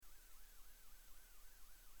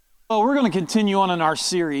Well, we're going to continue on in our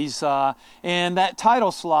series, and that title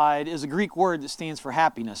slide is a Greek word that stands for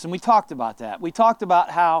happiness, and we talked about that. We talked about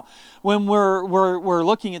how when we're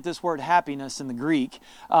looking at this word happiness in the Greek,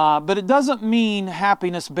 but it doesn't mean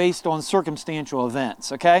happiness based on circumstantial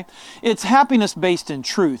events, okay? It's happiness based in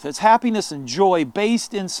truth. It's happiness and joy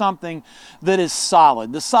based in something that is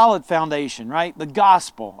solid, the solid foundation, right? The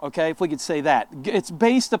gospel, okay, if we could say that. It's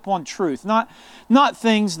based upon truth, not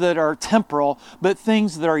things that are temporal, but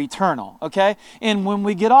things that are eternal. Okay? And when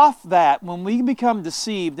we get off that, when we become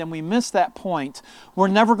deceived and we miss that point, we're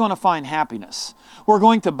never going to find happiness. We're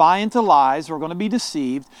going to buy into lies, we're going to be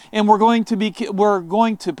deceived, and we're going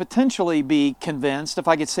to potentially be convinced, if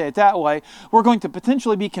I could say it that way, we're going to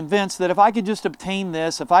potentially be convinced that if I could just obtain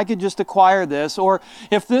this, if I could just acquire this, or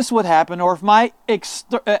if this would happen, or if my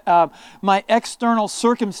external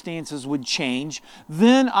circumstances would change,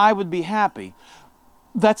 then I would be happy.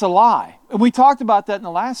 That's a lie. And we talked about that in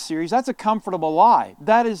the last series. That's a comfortable lie.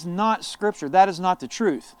 That is not Scripture. That is not the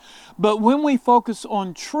truth. But when we focus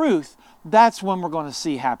on truth, that's when we're going to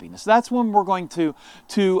see happiness. That's when we're going to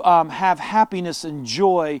have happiness and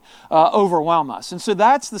joy overwhelm us. And so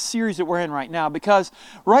that's the series that we're in right now, because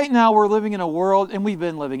right now we're living in a world, and we've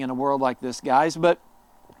been living in a world like this, guys, but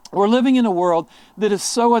we're living in a world that is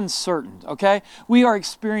so uncertain, okay? We are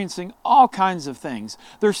experiencing all kinds of things.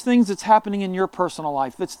 There's things that's happening in your personal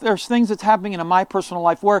life. There's things that's happening in my personal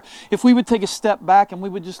life where if we would take a step back and we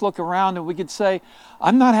would just look around and we could say,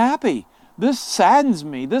 I'm not happy. This saddens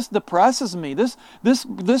me. This depresses me. This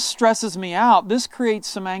stresses me out. This creates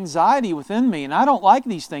some anxiety within me, and I don't like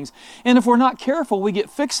these things. And if we're not careful, we get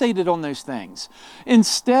fixated on those things.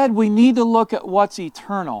 Instead, we need to look at what's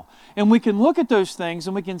eternal. And we can look at those things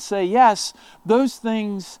and we can say, yes, those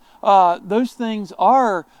things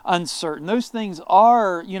are uncertain. Those things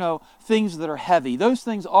are, things that are heavy. Those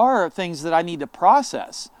things are things that I need to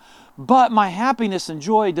process. But my happiness and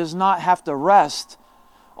joy does not have to rest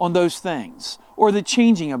on those things or the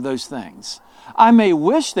changing of those things. I may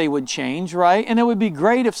wish they would change, right? And it would be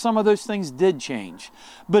great if some of those things did change.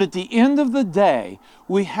 But at the end of the day,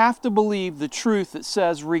 we have to believe the truth that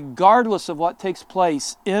says, regardless of what takes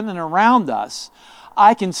place in and around us,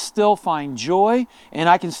 I can still find joy and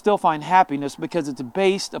I can still find happiness because it's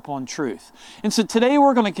based upon truth. And so today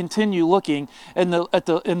we're going to continue looking in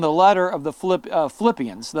the letter of the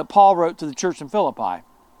Philippians that Paul wrote to the church in Philippi.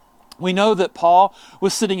 We know that Paul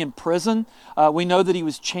was sitting in prison. We know that he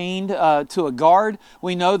was chained to a guard.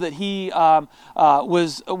 We know that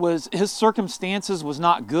his circumstances was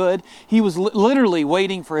not good. He was literally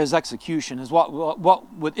waiting for his execution, is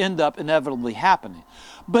what would end up inevitably happening.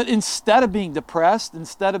 But instead of being depressed,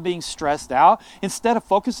 instead of being stressed out, instead of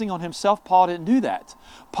focusing on himself, Paul didn't do that.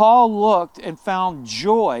 Paul looked and found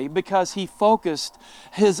joy because he fixed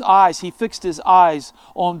his eyes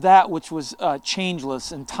on that which was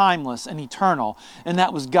changeless and timeless and eternal, and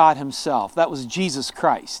that was God Himself. That was Jesus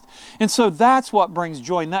Christ. And so that's what brings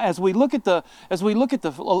joy. Now, as we look at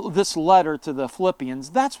this letter to the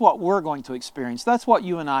Philippians, that's what we're going to experience. That's what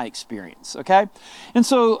you and I experience. Okay, and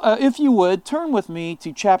so if you would turn with me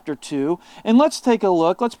to chapter 2, and let's take a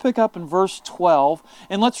look. Let's pick up in verse 12,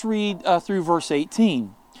 and let's read through verse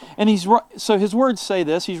 18. And so his words say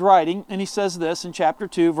this. He's writing, and he says this in chapter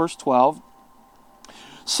 2, verse 12.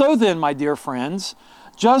 So then, my dear friends,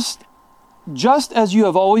 just as you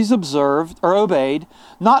have always observed or obeyed,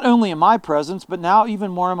 not only in my presence, but now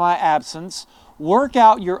even more in my absence, work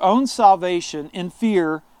out your own salvation in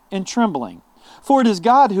fear and trembling. For it is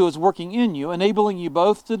God who is working in you, enabling you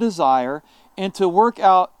both to desire and to work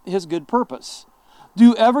out His good purpose.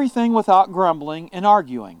 Do everything without grumbling and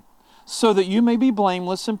arguing, so that you may be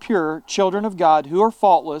blameless and pure, children of God who are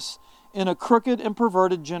faultless in a crooked and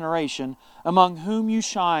perverted generation, among whom you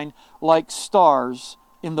shine like stars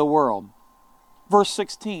in the world. Verse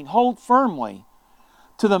 16, hold firmly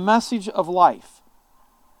to the message of life.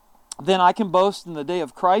 Then I can boast in the day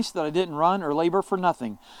of Christ that I didn't run or labor for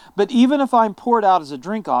nothing. But even if I'm poured out as a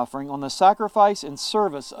drink offering on the sacrifice and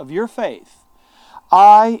service of your faith,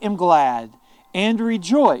 I am glad and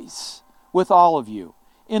rejoice with all of you.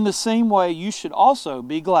 In the same way, you should also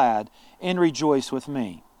be glad and rejoice with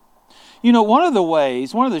me. One of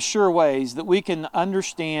the sure ways that we can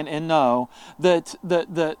understand and know that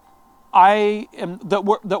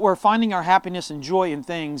we're finding our happiness and joy in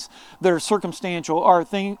things that are circumstantial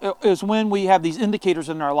is when we have these indicators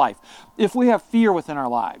in our life. If we have fear within our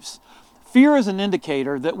lives, fear is an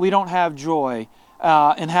indicator that we don't have joy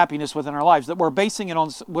and happiness within our lives. That we're basing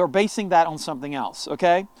that on something else.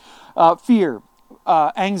 Okay, fear.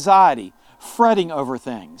 Anxiety, fretting over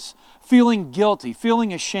things, feeling guilty,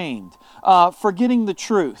 feeling ashamed, forgetting the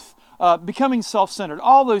truth, becoming self-centered,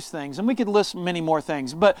 all those things. And we could list many more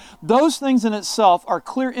things. But those things in itself are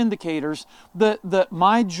clear indicators that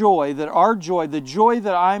my joy, that our joy, the joy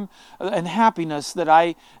that I'm, and happiness, that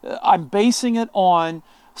I'm basing it on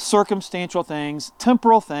circumstantial things,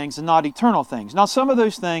 temporal things, and not eternal things. Now, some of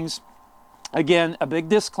those things, again, a big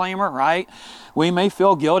disclaimer, right? We may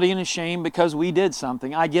feel guilty and ashamed because we did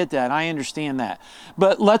something. I get that. I understand that.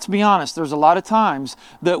 But let's be honest, there's a lot of times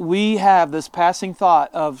that we have this passing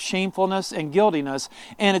thought of shamefulness and guiltiness,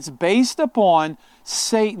 and it's based upon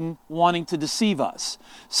Satan wanting to deceive us.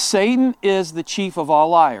 Satan is the chief of all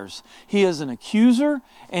liars. He is an accuser,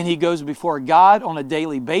 and he goes before God on a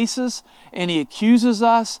daily basis, and he accuses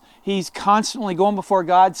us. He's constantly going before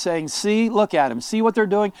God saying, see, look at him, see what they're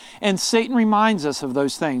doing. And Satan reminds us of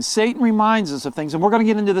those things. Satan reminds us of things, and we're going to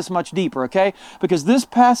get into this much deeper, okay? Because this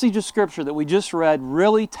passage of Scripture that we just read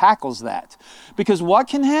really tackles that. Because what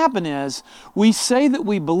can happen is we say that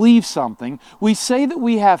we believe something, we say that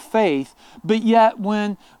we have faith, but yet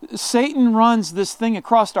when Satan runs this thing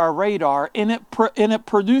across our radar and it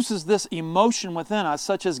produces this emotion within us,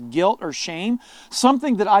 such as guilt or shame,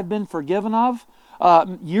 something that I've been forgiven of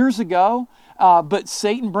years ago, but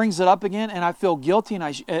Satan brings it up again, and I feel guilty,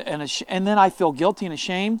 and then I feel guilty and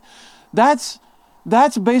ashamed. That's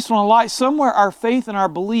based on a lie. Somewhere our faith and our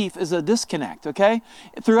belief is a disconnect, okay?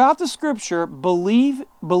 Throughout the Scripture, belief,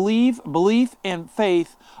 and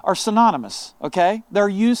faith are synonymous, okay? They're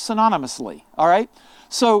used synonymously, all right?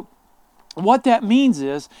 So what that means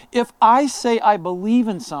is, if I say I believe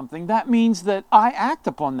in something, that means that I act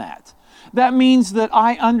upon that. That means that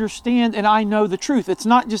I understand and I know the truth. It's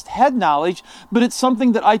not just head knowledge, but it's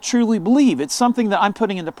something that I truly believe. It's something that I'm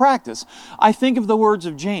putting into practice. I think of the words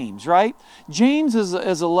of James, right? James is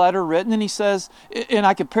a letter written, and he says, and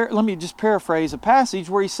let me just paraphrase a passage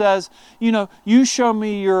where he says, you show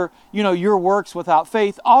me your works without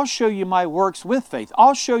faith. I'll show you my works with faith.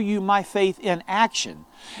 I'll show you my faith in action.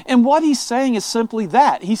 And what he's saying is simply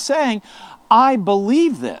that. He's saying, I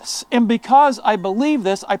believe this, and because I believe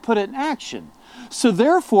this, I put it in action. So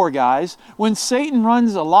therefore, guys, when Satan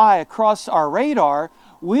runs a lie across our radar,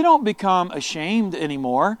 we don't become ashamed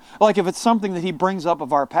anymore. Like if it's something that he brings up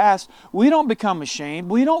of our past, we don't become ashamed.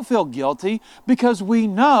 We don't feel guilty because we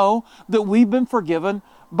know that we've been forgiven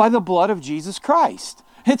by the blood of Jesus Christ.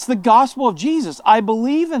 It's the gospel of Jesus. I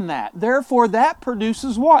believe in that. Therefore, that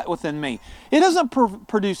produces what within me? It doesn't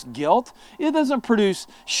produce guilt. It doesn't produce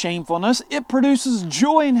shamefulness. It produces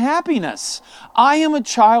joy and happiness. I am a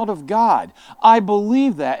child of God. I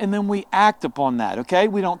believe that, and then we act upon that, okay?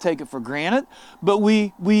 We don't take it for granted, but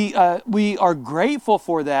we are grateful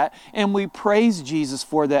for that, and we praise Jesus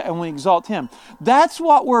for that, and we exalt Him. That's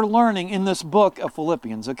what we're learning in this book of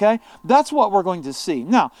Philippians, okay? That's what we're going to see.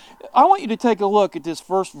 Now, I want you to take a look at this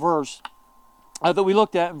first verse that we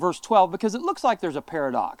looked at in verse 12, because it looks like there's a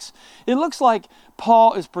paradox. It looks like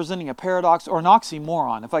Paul is presenting a paradox or an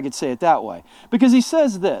oxymoron, if I could say it that way. Because he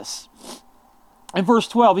says this, in verse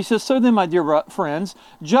 12, he says, so then, my dear friends,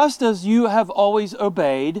 just as you have always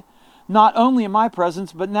obeyed, not only in my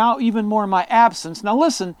presence, but now even more in my absence. Now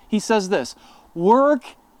listen, he says this,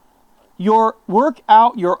 work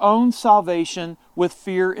out your own salvation with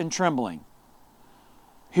fear and trembling.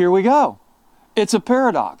 Here we go. It's a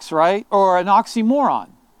paradox, right? Or an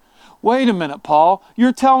oxymoron. Wait a minute, Paul.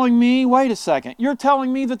 You're telling me, wait a second. You're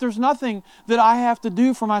telling me that there's nothing that I have to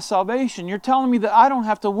do for my salvation. You're telling me that I don't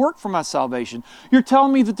have to work for my salvation. You're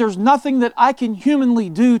telling me that there's nothing that I can humanly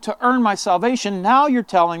do to earn my salvation. Now you're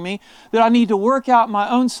telling me that I need to work out my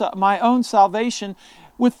own salvation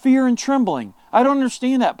with fear and trembling. I don't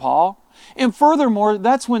understand that, Paul. And furthermore,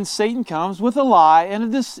 that's when Satan comes with a lie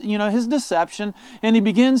and his deception, and he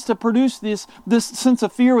begins to produce this sense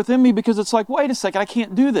of fear within me, because it's like, wait a second, I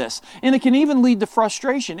can't do this. And it can even lead to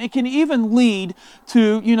frustration. It can even lead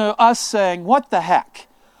to, us saying, what the heck?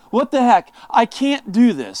 What the heck? I can't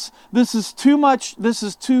do this. This is too much. This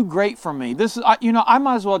is too great for me. I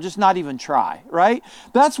might as well just not even try, right?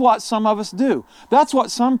 That's what some of us do. That's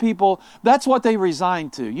what some people, that's what they resign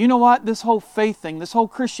to. You know what? This whole faith thing, this whole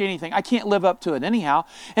Christianity thing, I can't live up to it anyhow.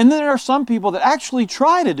 And then there are some people that actually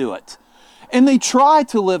try to do it. And they try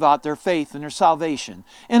to live out their faith and their salvation.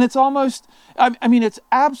 And it's almost, it's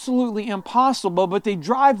absolutely impossible, but they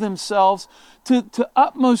drive themselves to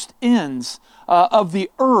utmost ends of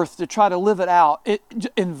the earth to try to live it out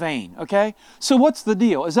in vain, okay? So what's the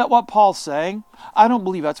deal? Is that what Paul's saying? I don't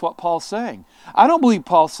believe that's what Paul's saying. I don't believe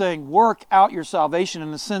Paul's saying work out your salvation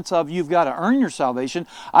in the sense of you've got to earn your salvation.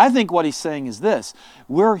 I think what he's saying is this: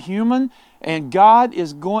 we're human. And God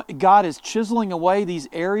is chiseling away these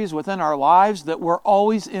areas within our lives that we're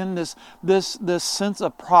always in this sense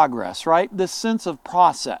of progress, right? This sense of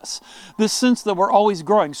process, this sense that we're always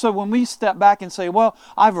growing. So when we step back and say, well,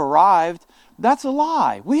 I've arrived, that's a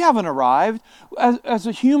lie. We haven't arrived. As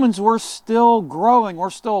humans, we're still growing. We're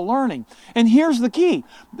still learning. And here's the key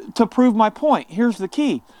to prove my point. Here's the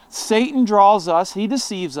key. Satan draws us, he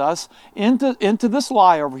deceives us into this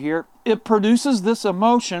lie over here. It produces this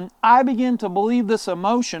emotion. I begin to believe this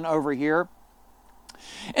emotion over here.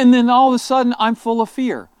 And then all of a sudden, I'm full of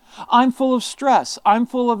fear. I'm full of stress. I'm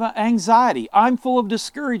full of anxiety. I'm full of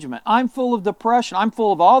discouragement. I'm full of depression. I'm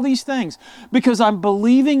full of all these things because I'm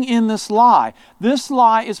believing in this lie. This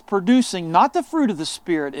lie is producing not the fruit of the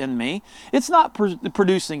Spirit in me. It's not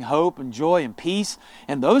producing hope and joy and peace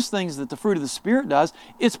and those things that the fruit of the Spirit does.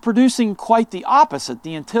 It's producing quite the opposite,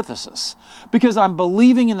 the antithesis, because I'm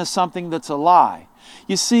believing into something that's a lie.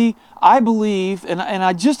 You see, I believe, and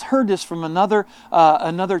I just heard this from another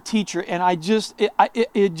teacher, and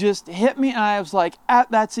it just hit me, and I was like,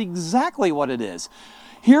 that's exactly what it is.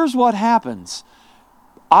 Here's what happens.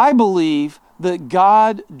 I believe that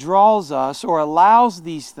God draws us or allows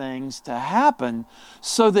these things to happen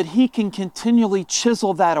so that He can continually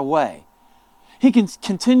chisel that away. He can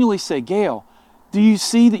continually say, Gail, do you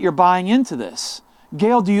see that you're buying into this?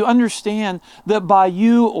 Gail, do you understand that by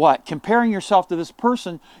you, comparing yourself to this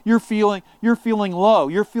person, you're feeling low,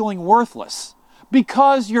 you're feeling worthless?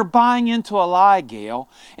 Because you're buying into a lie, Gail.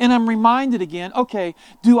 And I'm reminded again, okay,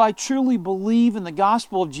 do I truly believe in the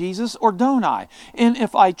gospel of Jesus or don't I? And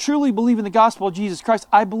if I truly believe in the gospel of Jesus Christ,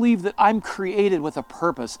 I believe that I'm created with a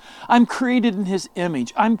purpose. I'm created in His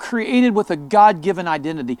image. I'm created with a God-given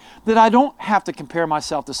identity, that I don't have to compare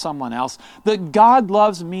myself to someone else, that God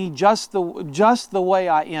loves me just the way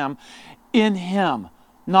I am in Him.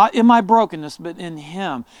 Not in my brokenness, but in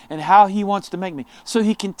Him and how He wants to make me. So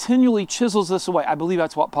He continually chisels this away. I believe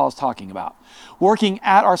that's what Paul's talking about. Working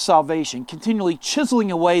at our salvation, continually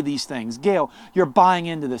chiseling away these things. Gail, you're buying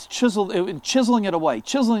into this, chiseling it away,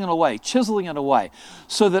 chiseling it away, chiseling it away,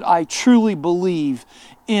 so that I truly believe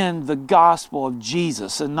in the gospel of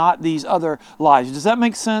Jesus and not these other lies. Does that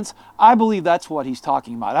make sense? I believe that's what he's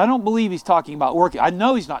talking about. I don't believe he's talking about working. I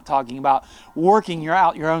know he's not talking about working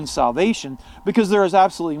out your own salvation, because there is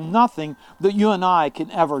absolutely nothing that you and I can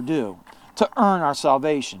ever do to earn our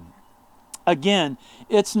salvation. Again,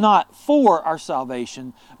 it's not for our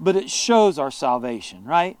salvation, but it shows our salvation,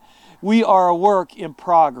 right? We are a work in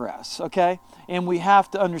progress, okay? And we have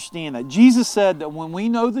to understand that. Jesus said that when we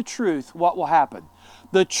know the truth, what will happen?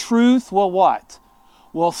 The truth will what?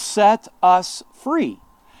 Will set us free.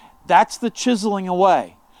 That's the chiseling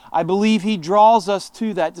away. I believe He draws us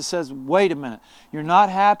to that, that says, wait a minute, you're not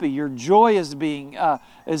happy. Your joy is being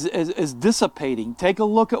is dissipating. Take a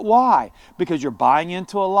look at why. Because you're buying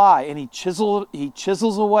into a lie. And He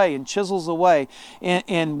chisels away and chisels away.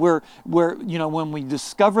 And we're when we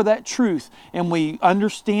discover that truth and we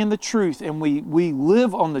understand the truth and we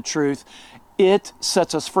live on the truth, it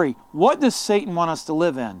sets us free. What does Satan want us to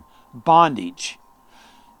live in? Bondage.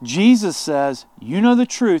 Jesus says, you know the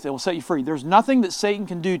truth, it will set you free. There's nothing that Satan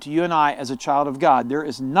can do to you and I as a child of God. There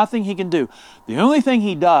is nothing he can do. The only thing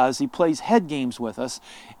he does, he plays head games with us,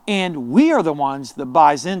 and we are the ones that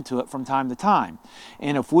buys into it from time to time.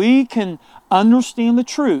 And if we can understand the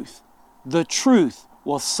truth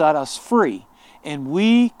will set us free. And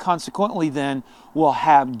we consequently then will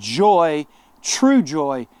have joy, true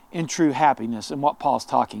joy, and true happiness, and what Paul's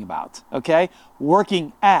talking about, okay?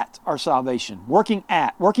 Working at our salvation, working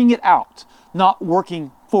it out, not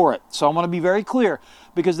working for it. So I want to be very clear,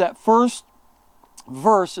 because that first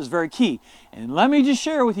verse is very key. And let me just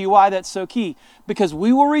share with you why that's so key, because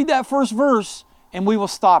we will read that first verse and we will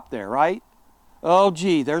stop there, right? Oh,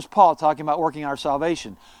 gee, there's Paul talking about working our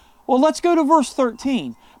salvation. Well, let's go to verse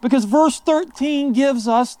 13, because verse 13 gives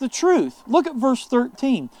us the truth. Look at verse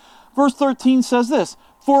 13. Verse 13 says this,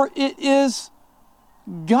 for it is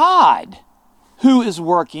God who is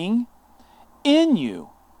working in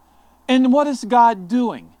you. And what is God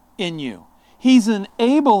doing in you? He's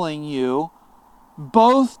enabling you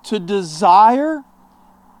both to desire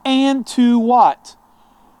and to what?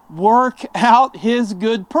 Work out His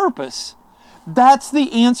good purpose. That's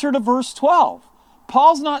the answer to verse 12.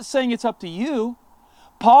 Paul's not saying it's up to you.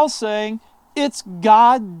 Paul's saying it's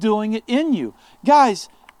God doing it in you. Guys,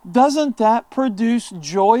 doesn't that produce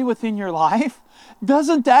joy within your life?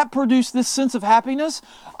 Doesn't that produce this sense of happiness?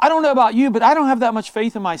 I don't know about you, but I don't have that much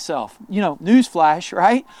faith in myself. Newsflash,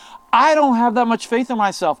 right? I don't have that much faith in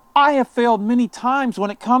myself. I have failed many times when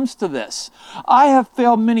it comes to this. I have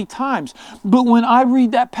failed many times. But when I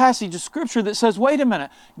read that passage of Scripture that says, wait a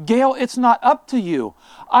minute, Gail, it's not up to you.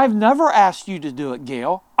 I've never asked you to do it,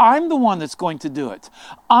 Gail. I'm the one that's going to do it.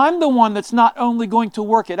 I'm the one that's not only going to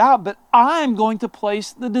work it out, but I'm going to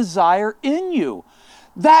place the desire in you.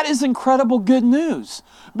 That is incredible good news,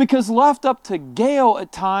 because left up to Gail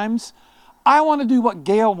at times, I want to do what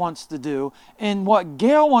Gail wants to do, and what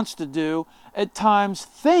Gail wants to do at times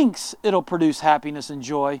thinks it'll produce happiness and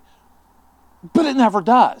joy, but it never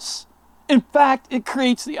does. In fact, it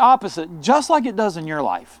creates the opposite, just like it does in your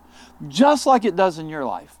life. Just like it does in your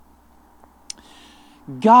life.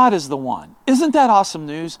 God is the one. Isn't that awesome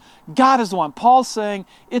news? God is the one. Paul's saying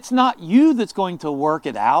it's not you that's going to work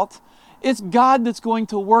it out. It's God that's going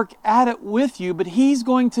to work at it with you, but He's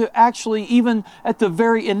going to actually, even at the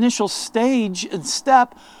very initial stage and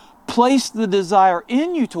step, place the desire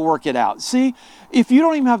in you to work it out. See, if you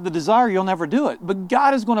don't even have the desire, you'll never do it. But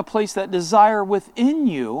God is going to place that desire within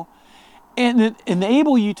you and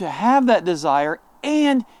enable you to have that desire,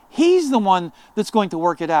 and He's the one that's going to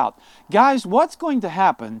work it out. Guys, what's going to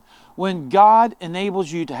happen when God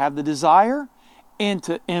enables you to have the desire and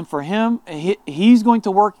for Him, He's going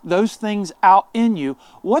to work those things out in you?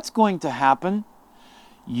 What's going to happen?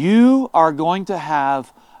 You are going to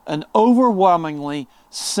have an overwhelmingly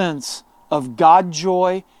sense of God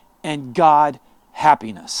joy and God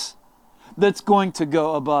happiness that's going to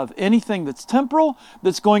go above anything that's temporal,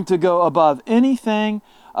 that's going to go above anything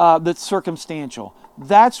that's circumstantial.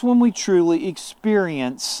 That's when we truly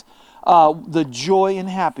experience the joy and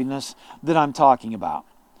happiness that I'm talking about.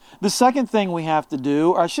 The second thing we have to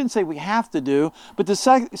do, or I shouldn't say we have to do, but the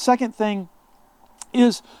second thing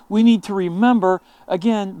is we need to remember,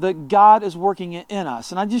 again, that God is working in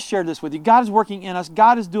us. And I just shared this with you. God is working in us.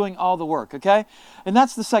 God is doing all the work, okay? And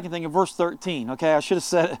that's the second thing in verse 13, okay? I should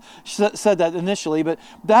have said that initially, but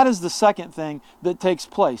that is the second thing that takes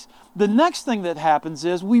place. The next thing that happens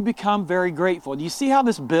is we become very grateful. Do you see how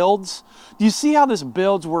this builds? Do you see how this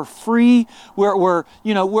builds? We're free. Where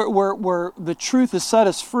the truth has set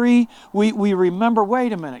us free. We remember,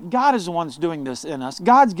 wait a minute, God is the one that's doing this in us.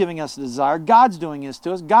 God's giving us the desire. God's doing this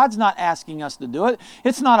to us. God's not asking us to do it.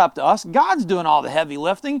 It's not up to us. God's doing all the heavy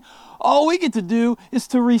lifting. All we get to do is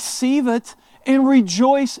to receive it and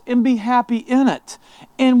rejoice and be happy in it.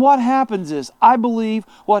 And what happens is, I believe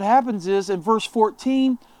what happens is in verse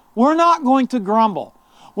 14, we're not going to grumble.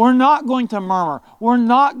 We're not going to murmur. We're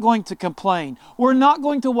not going to complain. We're not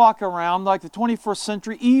going to walk around like the 21st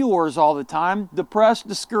century Eeyores all the time, depressed,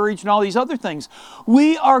 discouraged, and all these other things.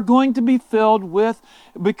 We are going to be filled with,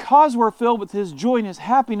 because we're filled with His joy and His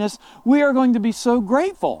happiness, we are going to be so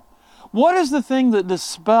grateful. What is the thing that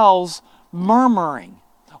dispels murmuring?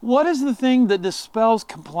 What is the thing that dispels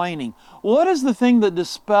complaining? What is the thing that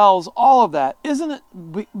dispels all of that? Isn't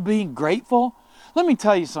it being grateful? Let me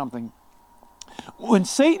tell you something. When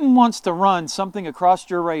Satan wants to run something across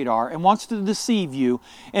your radar and wants to deceive you,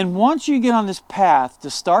 and once you get on this path to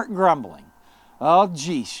start grumbling, oh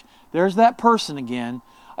geesh, there's that person again.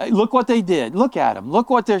 Look what they did. Look at them. Look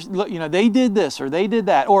what they did this or they did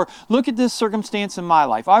that. Or look at this circumstance in my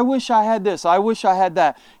life. I wish I had this. I wish I had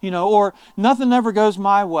that. Or nothing ever goes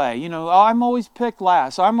my way. I'm always picked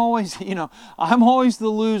last. I'm always the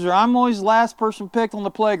loser. I'm always the last person picked on the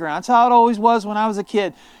playground. That's how it always was when I was a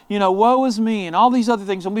kid. Woe is me and all these other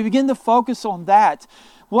things. When we begin to focus on that,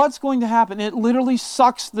 what's going to happen? It literally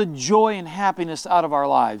sucks the joy and happiness out of our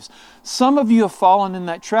lives. Some of you have fallen in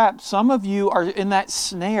that trap. Some of you are in that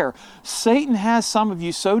snare. Satan has some of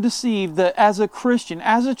you so deceived that as a Christian,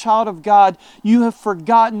 as a child of God, you have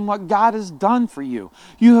forgotten what God has done for you.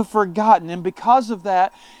 You have forgotten, and because of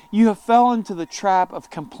that, you have fell into the trap of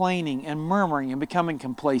complaining and murmuring and becoming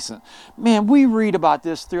complacent. Man, we read about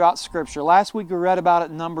this throughout Scripture. Last week we read about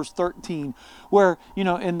it in Numbers 13, where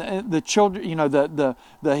in the children,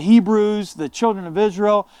 the Hebrews, the children of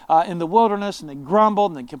Israel, in the wilderness, and they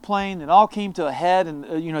grumbled and they complained. It all came to a head, and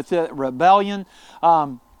through that rebellion.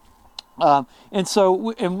 And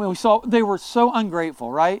we saw they were so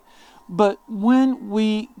ungrateful, right? But when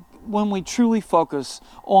we truly focus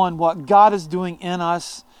on what God is doing in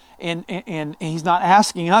us, and He's not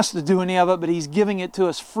asking us to do any of it, but He's giving it to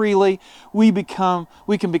us freely, we can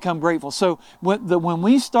become grateful. So when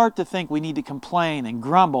we start to think we need to complain and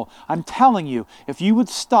grumble, I'm telling you, if you would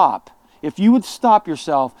stop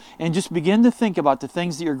yourself and just begin to think about the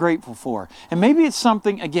things that you're grateful for. And maybe it's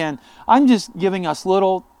something, again, I'm just giving us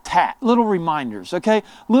little little reminders, okay?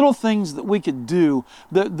 Little things that we could do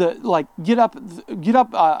that like get up.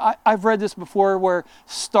 I've read this before where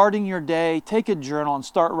starting your day, take a journal and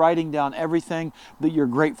start writing down everything that you're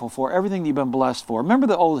grateful for, everything that you've been blessed for. Remember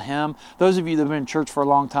the old hymn? Those of you that have been in church for a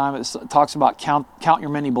long time, it talks about count your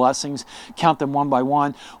many blessings, count them one by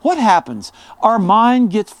one. What happens? Our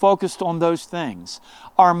mind gets focused on those things.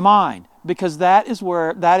 Our mind, because that is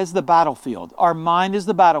the battlefield. Our mind is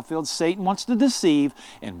the battlefield. Satan wants to deceive,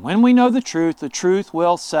 and when we know the truth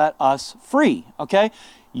will set us free, okay?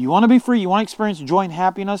 You want to be free, you want to experience joy and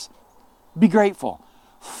happiness, be grateful.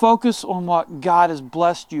 Focus on what God has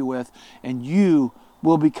blessed you with, and you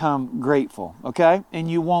will become grateful, okay?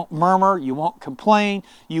 And you won't murmur, you won't complain,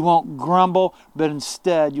 you won't grumble, but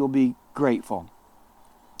instead you'll be grateful.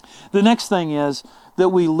 The next thing is that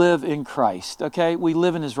we live in Christ, okay? We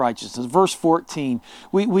live in His righteousness. Verse 14,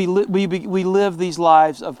 we live these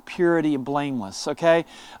lives of purity and blameless, okay?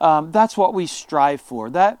 That's what we strive for.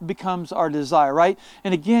 That becomes our desire, right?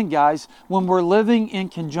 And again, guys, when we're living in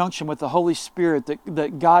conjunction with the Holy Spirit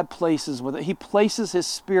that God places with it, He places His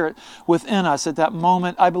Spirit within us at that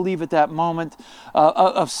moment. I believe at that moment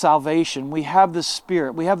of salvation, we have the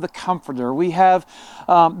Spirit, we have the Comforter, we have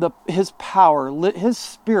His power, His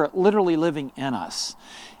Spirit literally living in us.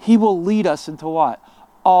 He will lead us into what?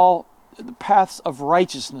 All the paths of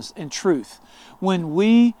righteousness and truth. When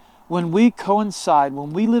we coincide,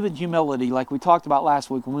 when we live in humility, like we talked about last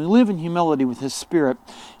week, when we live in humility with His Spirit,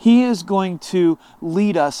 He is going to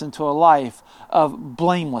lead us into a life of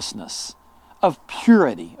blamelessness, of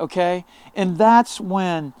purity, okay? And that's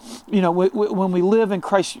when, when we live in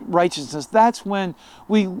Christ's righteousness, that's when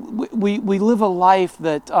we live a life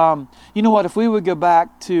that, if we would go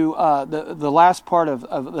back to the last part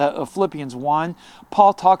of Philippians 1,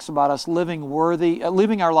 Paul talks about us living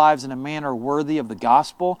our lives in a manner worthy of the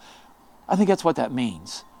gospel. I think that's what that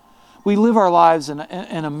means. We live our lives in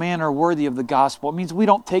a manner worthy of the gospel. It means we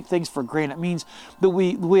don't take things for granted. It means that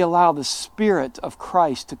we allow the Spirit of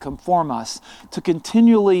Christ to conform us, to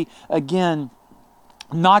continually, again,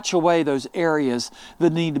 notch away those areas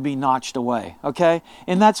that need to be notched away, okay?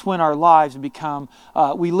 And that's when our lives become,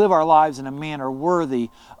 we live our lives in a manner worthy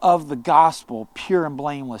of the gospel, pure and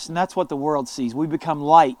blameless. And that's what the world sees. We become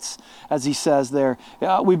lights, as he says there.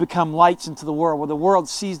 We become lights into the world, where the world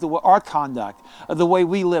sees our conduct, the way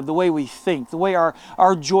we live, the way we think, the way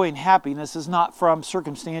our joy and happiness is not from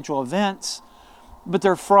circumstantial events, but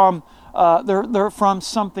they're from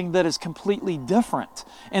something that is completely different.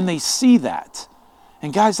 And they see that.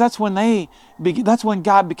 And guys, that's when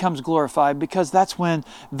God becomes glorified, because that's when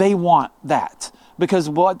they want that. Because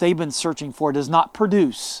what they've been searching for does not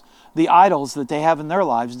produce, the idols that they have in their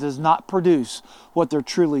lives does not produce what they're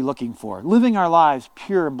truly looking for. Living our lives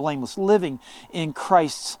pure and blameless, living in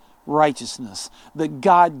Christ's righteousness that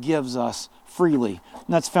God gives us freely. And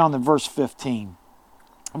that's found in verse 15.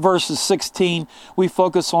 Verses 16, we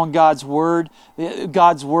focus on God's Word.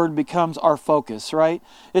 God's Word becomes our focus, right?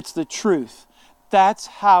 It's the truth. That's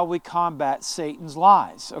how we combat Satan's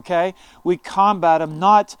lies, okay? We combat them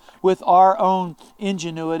not with our own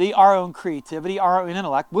ingenuity, our own creativity, our own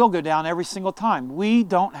intellect. We'll go down every single time. We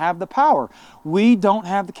don't have the power. We don't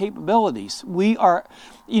have the capabilities. We are,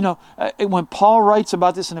 when Paul writes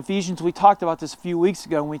about this in Ephesians, we talked about this a few weeks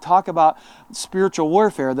ago, when we talk about spiritual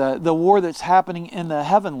warfare, the war that's happening in the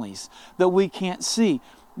heavenlies that we can't see.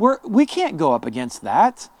 We can't go up against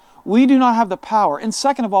that. We do not have the power. And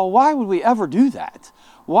second of all, why would we ever do that?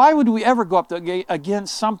 Why would we ever go up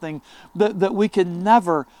against something that we could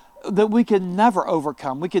never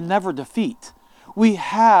overcome, we could never defeat? We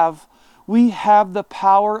have the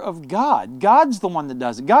power of God. God's the one that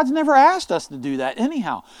does it. God's never asked us to do that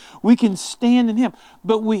anyhow. We can stand in Him,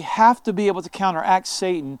 but we have to be able to counteract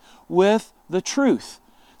Satan with the truth.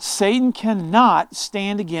 Satan cannot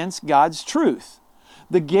stand against God's truth.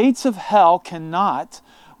 The gates of hell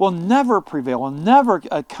will never prevail, will never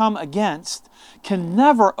come against, can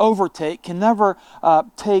never overtake, can never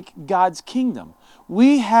take God's kingdom.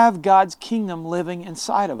 We have God's kingdom living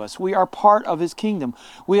inside of us. We are part of His kingdom.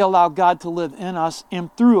 We allow God to live in us and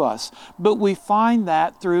through us. But we find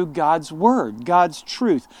that through God's Word, God's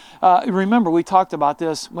truth. Remember, we talked about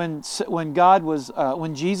this when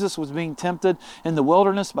Jesus was being tempted in the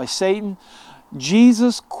wilderness by Satan.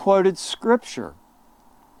 Jesus quoted Scripture.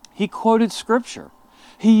 He quoted Scripture.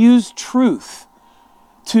 He used truth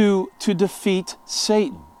to defeat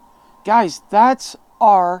Satan. Guys, that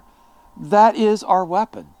is our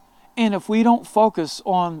weapon. And if we don't focus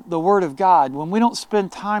on the Word of God, when we don't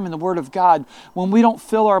spend time in the Word of God, when we don't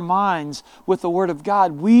fill our minds with the Word of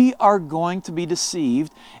God, we are going to be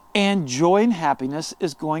deceived And joy and happiness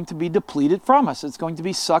is going to be depleted from us. It's going to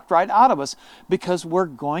be sucked right out of us because we're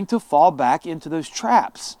going to fall back into those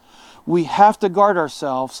traps. We have to guard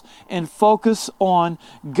ourselves and focus on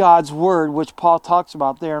God's Word, which Paul talks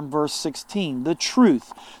about there in verse 16. The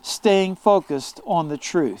truth, staying focused on the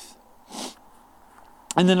truth.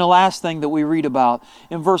 And then the last thing that we read about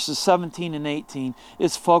in verses 17 and 18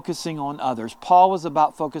 is focusing on others. Paul was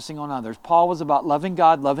about focusing on others. Paul was about loving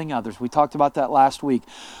God, loving others. We talked about that last week.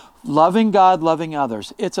 Loving God, loving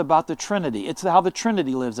others. It's about the Trinity. It's how the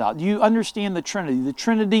Trinity lives out. You understand the Trinity. The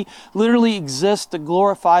Trinity literally exists to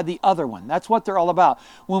glorify the other one. That's what they're all about.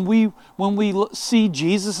 When we see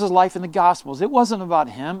Jesus' life in the Gospels, it wasn't about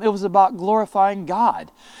Him. It was about glorifying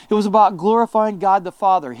God. It was about glorifying God the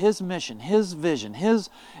Father, His mission, His vision,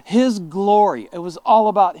 His glory. It was all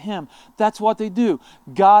about Him. That's what they do.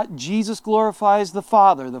 Jesus glorifies the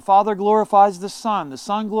Father glorifies the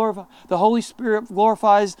Son glorifies, the Holy Spirit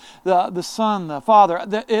glorifies the Son, the Father.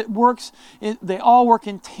 It works. They all work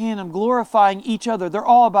in tandem, glorifying each other. They're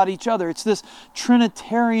all about each other. It's this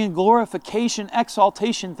Trinitarian glorification,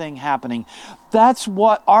 exaltation thing happening. That's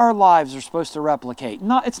what our lives are supposed to replicate.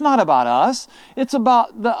 It's not about us. It's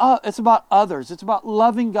about it's about others. It's about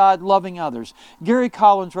loving God, loving others. Gary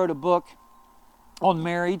Collins wrote a book on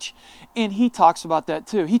marriage, and he talks about that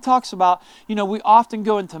too. He talks about, we often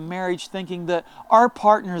go into marriage thinking that our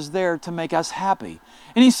partner is there to make us happy.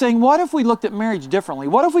 And he's saying, what if we looked at marriage differently?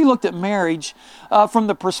 What if we looked at marriage from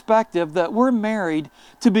the perspective that we're married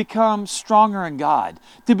to become stronger in God,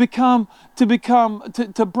 to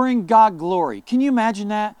bring God glory? Can you imagine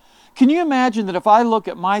that? Can you imagine that if I look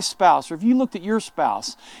at my spouse, or if you looked at your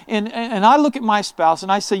spouse, and I look at my spouse and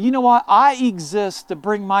I say, you know what, I exist to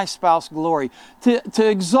bring my spouse glory, to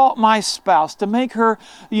exalt my spouse, to make her,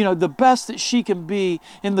 the best that she can be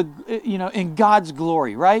in God's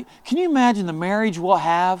glory, right? Can you imagine the marriage we'll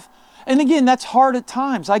have? And again, that's hard at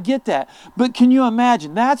times. I get that. But can you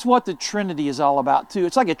imagine? That's what the Trinity is all about too.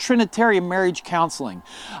 It's like a Trinitarian marriage counseling.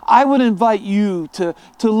 I would invite you to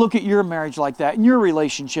look at your marriage like that, in your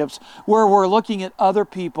relationships, where we're looking at other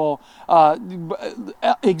people,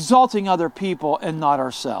 exalting other people and not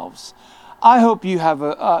ourselves. I hope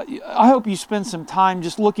you spend some time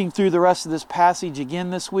just looking through the rest of this passage again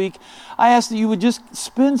this week. I ask that you would just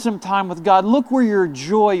spend some time with God. Look where your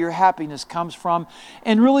joy, your happiness comes from,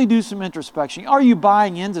 and really do some introspection. Are you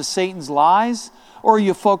buying into Satan's lies, or are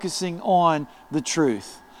you focusing on the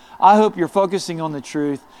truth? I hope you're focusing on the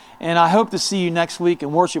truth, and I hope to see you next week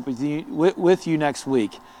and worship with you next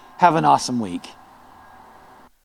week. Have an awesome week.